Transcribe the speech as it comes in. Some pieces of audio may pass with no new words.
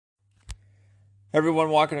Everyone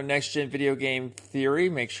walking to Next Gen Video Game Theory,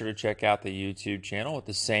 make sure to check out the YouTube channel with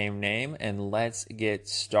the same name, and let's get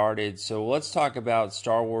started. So let's talk about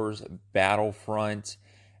Star Wars Battlefront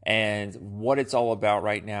and what it's all about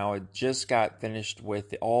right now. It just got finished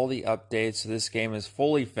with all the updates, so this game is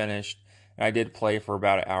fully finished. And I did play for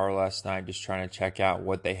about an hour last night just trying to check out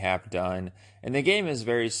what they have done. And the game is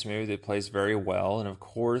very smooth, it plays very well, and of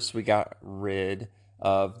course we got rid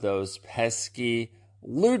of those pesky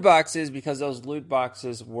loot boxes, because those loot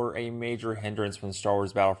boxes were a major hindrance when Star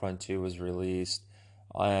Wars Battlefront 2 was released.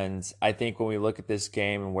 And I think when we look at this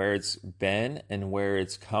game and where it's been and where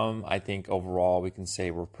it's come, I think overall we can say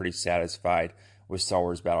we're pretty satisfied with Star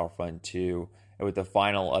Wars Battlefront 2. And with the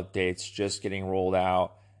final updates just getting rolled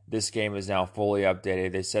out, this game is now fully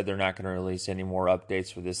updated. They said they're not going to release any more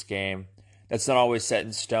updates for this game. That's not always set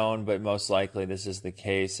in stone, but most likely this is the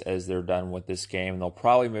case as they're done with this game. They'll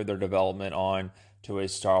probably move their development on to a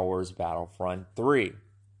Star Wars Battlefront 3.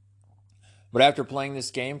 But after playing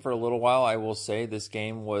this game for a little while, I will say this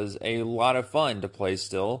game was a lot of fun to play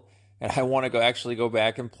still, and I want to actually go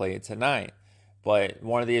back and play it tonight. But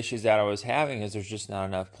one of the issues that I was having is there's just not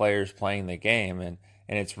enough players playing the game, and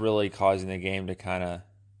it's really causing the game to kind of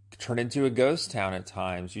turn into a ghost town at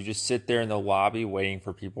times. You just sit there in the lobby waiting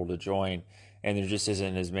for people to join, and there just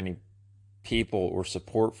isn't as many people or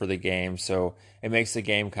support for the game, so it makes the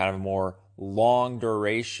game kind of more long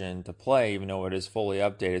duration to play, even though it is fully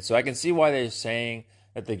updated. So I can see why they're saying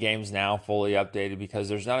that the game's now fully updated, because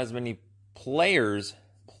there's not as many players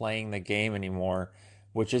playing the game anymore,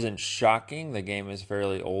 which isn't shocking. The game is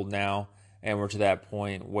fairly old now, and we're to that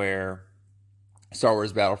point where Star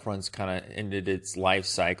Wars Battlefront's kind of ended its life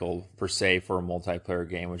cycle, per se, for a multiplayer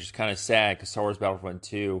game, which is kind of sad because Star Wars Battlefront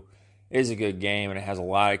 2 is a good game and it has a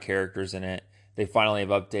lot of characters in it. They finally have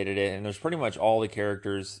updated it, and there's pretty much all the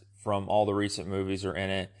characters from all the recent movies are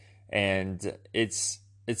in it, and it's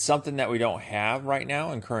something that we don't have right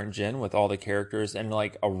now in current gen, with all the characters and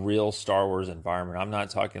like a real Star Wars environment. I'm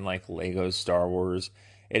not talking like Lego Star Wars.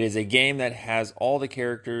 It is a game that has all the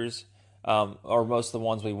characters, or most of the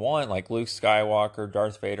ones we want, like Luke Skywalker,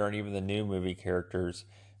 Darth Vader, and even the new movie characters.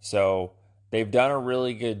 So they've done a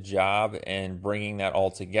really good job in bringing that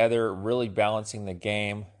all together, really balancing the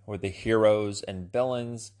game with the heroes and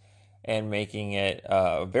villains, and making it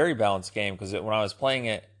a very balanced game. Because when I was playing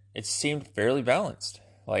it, it seemed fairly balanced.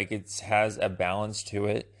 Like, it has a balance to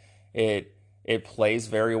it. It plays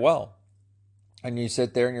very well. And you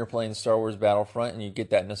sit there and you're playing Star Wars Battlefront and you get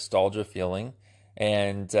that nostalgia feeling.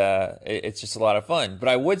 And it's just a lot of fun. But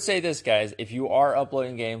I would say this, guys, if you are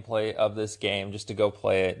uploading gameplay of this game just to go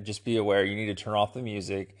play it, just be aware you need to turn off the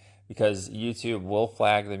music, because YouTube will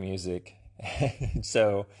flag the music.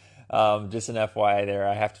 So just an FYI there.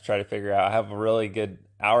 I have to try to figure out. I have a really good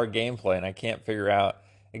hour gameplay and I can't figure out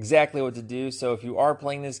exactly what to do. So if you are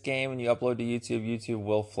playing this game and you upload to YouTube, YouTube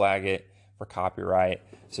will flag it for copyright.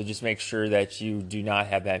 So just make sure that you do not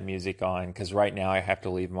have that music on, because right now I have to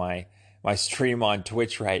leave my stream on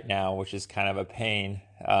Twitch right now, which is kind of a pain.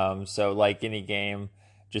 So like any game,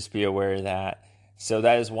 just be aware of that. So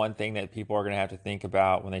that is one thing that people are going to have to think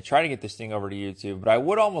about when they try to get this thing over to YouTube. But I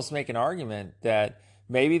would almost make an argument that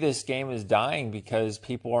maybe this game is dying because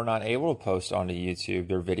people are not able to post onto YouTube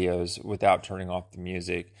their videos without turning off the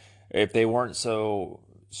music. If they weren't so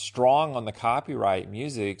strong on the copyright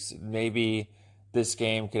musics, maybe this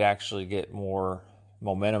game could actually get more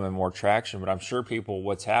momentum and more traction. But I'm sure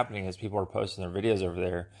what's happening is people are posting their videos over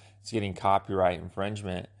there. It's getting copyright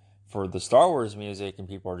infringement for the Star Wars music, and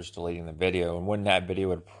people are just deleting the video. And when that video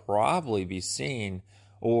would probably be seen,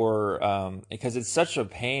 or because it's such a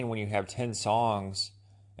pain when you have 10 songs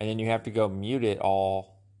and then you have to go mute it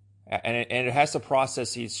all, and it has to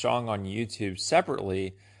process each song on YouTube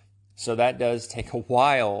separately. So that does take a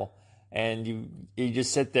while, and you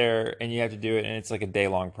just sit there and you have to do it, and it's like a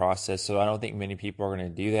day-long process. So I don't think many people are going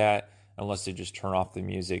to do that unless they just turn off the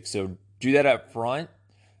music. So do that up front,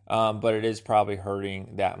 but it is probably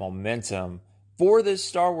hurting that momentum for this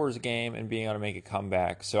Star Wars game and being able to make a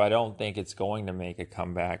comeback. So I don't think it's going to make a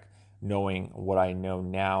comeback, knowing what I know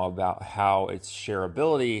now about how its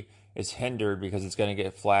shareability is hindered, because it's going to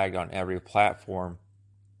get flagged on every platform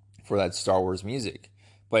for that Star Wars music.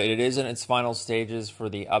 But it is in its final stages for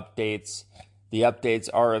the updates. The updates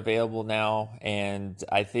are available now, and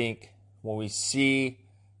I think when we see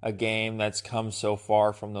a game that's come so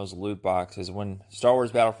far from those loot boxes, when Star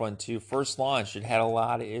Wars Battlefront 2 first launched, it had a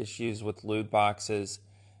lot of issues with loot boxes.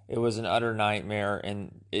 It was an utter nightmare,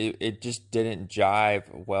 and it just didn't jive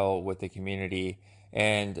well with the community.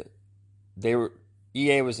 And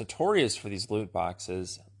EA was notorious for these loot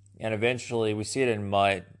boxes, and eventually we see it in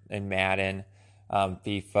MUT and Madden,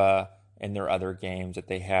 FIFA, in their other games that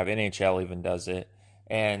they have. NHL even does it.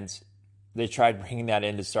 And they tried bringing that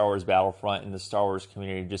into Star Wars Battlefront, and the Star Wars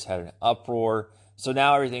community just had an uproar. So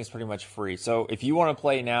now everything's pretty much free. So if you want to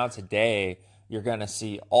play now today, you're going to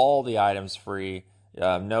see all the items free,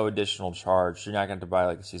 no additional charge. You're not going to buy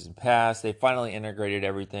like a season pass. They finally integrated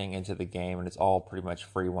everything into the game, and it's all pretty much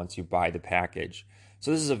free once you buy the package.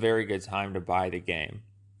 So this is a very good time to buy the game.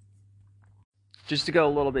 Just to go a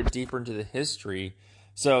little bit deeper into the history,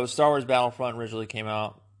 so Star Wars Battlefront originally came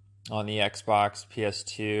out on the Xbox,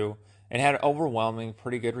 PS2, and had overwhelming,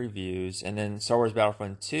 pretty good reviews. And then Star Wars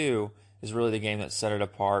Battlefront 2 is really the game that set it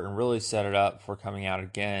apart and really set it up for coming out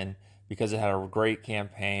again, because it had a great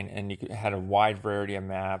campaign and you had a wide variety of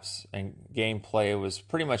maps, and gameplay was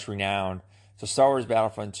pretty much renowned. So Star Wars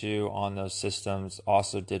Battlefront 2 on those systems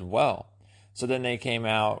also did well. So then they came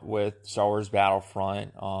out with Star Wars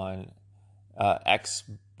Battlefront on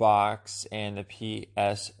Xbox and the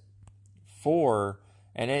PS4,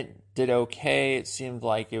 and it did okay. It seemed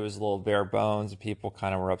like it was a little bare bones, and people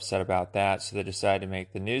kind of were upset about that, so they decided to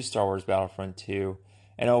make the new Star Wars Battlefront 2,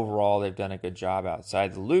 and overall they've done a good job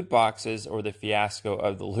outside the loot boxes, or the fiasco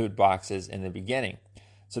of the loot boxes in the beginning.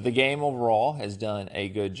 So the game overall has done a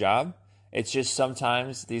good job. It's just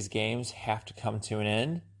sometimes these games have to come to an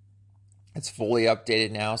end. It's fully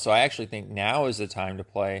updated now, so I actually think now is the time to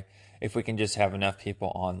play, if we can just have enough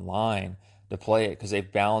people online to play it, because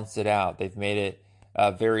they've balanced it out. They've made it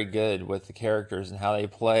very good with the characters and how they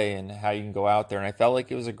play and how you can go out there. And I felt like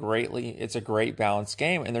it's a great balanced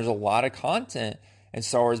game, and there's a lot of content in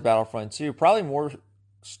Star Wars Battlefront 2, probably more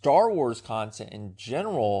Star Wars content in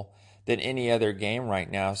general than any other game right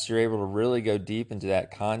now. So you're able to really go deep into that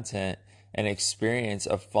content and experience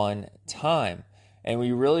a fun time. And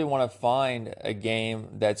we really want to find a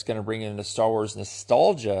game that's going to bring in the Star Wars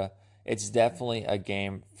nostalgia. It's definitely a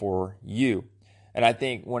game for you. And I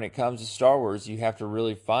think when it comes to Star Wars, you have to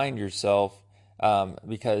really find yourself,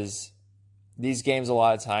 because these games, a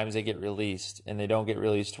lot of times, they get released and they don't get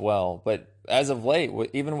released well. But as of late,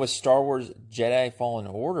 even with Star Wars Jedi Fallen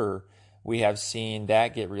Order, we have seen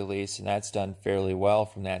that get released, and that's done fairly well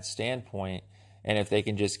from that standpoint. And if they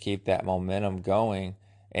can just keep that momentum going,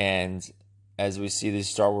 and as we see these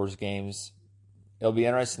Star Wars games, it'll be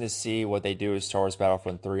interesting to see what they do with Star Wars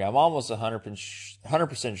Battlefront 3. I'm almost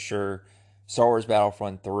 100% sure Star Wars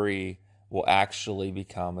Battlefront 3 will actually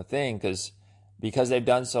become a thing, because they've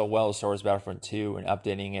done so well with Star Wars Battlefront 2 and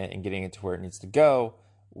updating it and getting it to where it needs to go.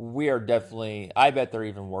 I bet they're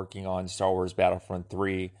even working on Star Wars Battlefront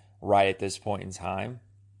 3 right at this point in time.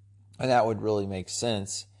 And that would really make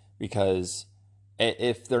sense, because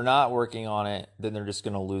if they're not working on it, then they're just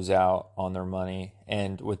going to lose out on their money.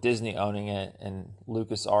 And with Disney owning it and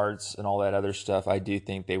LucasArts and all that other stuff, I do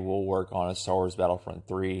think they will work on a Star Wars Battlefront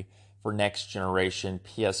 3 for next generation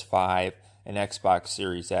PS5 and Xbox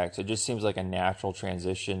Series X. It just seems like a natural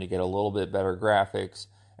transition to get a little bit better graphics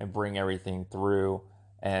and bring everything through,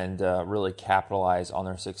 and really capitalize on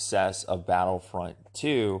their success of Battlefront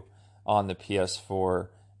 2 on the PS4.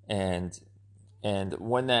 And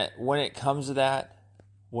when it comes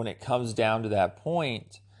down to that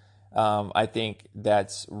point, I think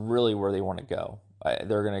that's really where they want to go.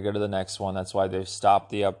 They're going to go to the next one. That's why they've stopped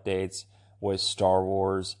the updates with Star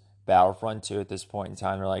Wars Battlefront 2 at this point in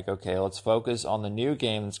time. They're like, okay, let's focus on the new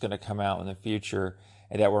game that's going to come out in the future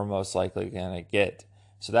and that we're most likely going to get.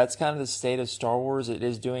 So that's kind of the state of Star Wars. It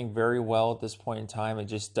is doing very well at this point in time. It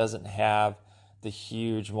just doesn't have the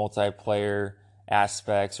huge multiplayer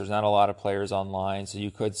aspects. There's not a lot of players online, so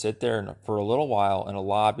you could sit there for a little while in a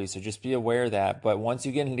lobby, so just be aware of that. But once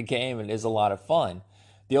you get into the game, it is a lot of fun.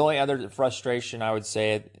 The only other frustration I would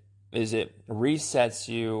say is it resets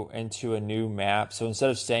you into a new map. So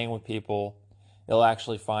instead of staying with people, it'll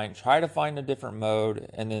actually try to find a different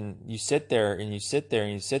mode, and then you sit there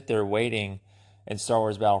waiting in Star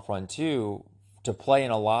Wars Battlefront 2 to play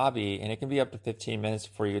in a lobby, and it can be up to 15 minutes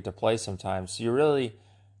before you get to play sometimes.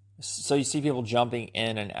 So you see people jumping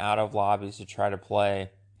in and out of lobbies to try to play.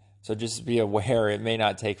 So just be aware, it may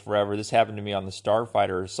not take forever. This happened to me on the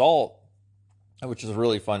Starfighter Assault, which is a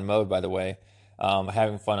really fun mode, by the way.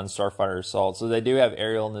 Having fun on Starfighter Assault. So they do have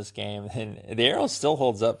aerial in this game, and the aerial still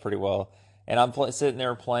holds up pretty well. And I'm sitting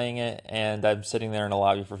there playing it, and I'm sitting there in a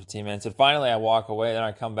lobby for 15 minutes. And finally I walk away, then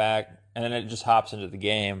I come back, and then it just hops into the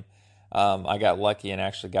game. I got lucky and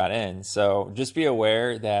actually got in. So just be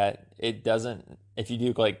aware that it doesn't, if you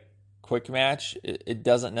do like quick match, it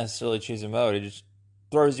doesn't necessarily choose a mode. It just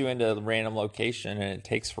throws you into a random location, and it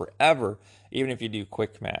takes forever, even if you do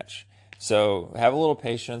quick match. So have a little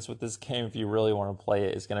patience with this game if you really want to play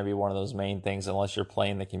it. It's going to be one of those main things unless you're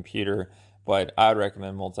playing the computer, but I would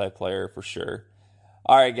recommend multiplayer for sure.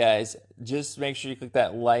 All right, guys, just make sure you click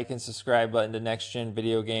that like and subscribe button to Next Gen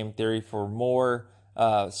Video Game Theory for more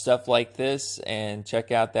stuff like this, and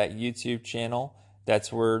check out that YouTube channel.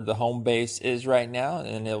 That's where the home base is right now,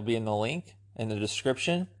 and it'll be in the link in the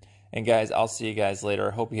description. And guys, I'll see you guys later.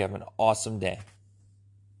 I hope you have an awesome day.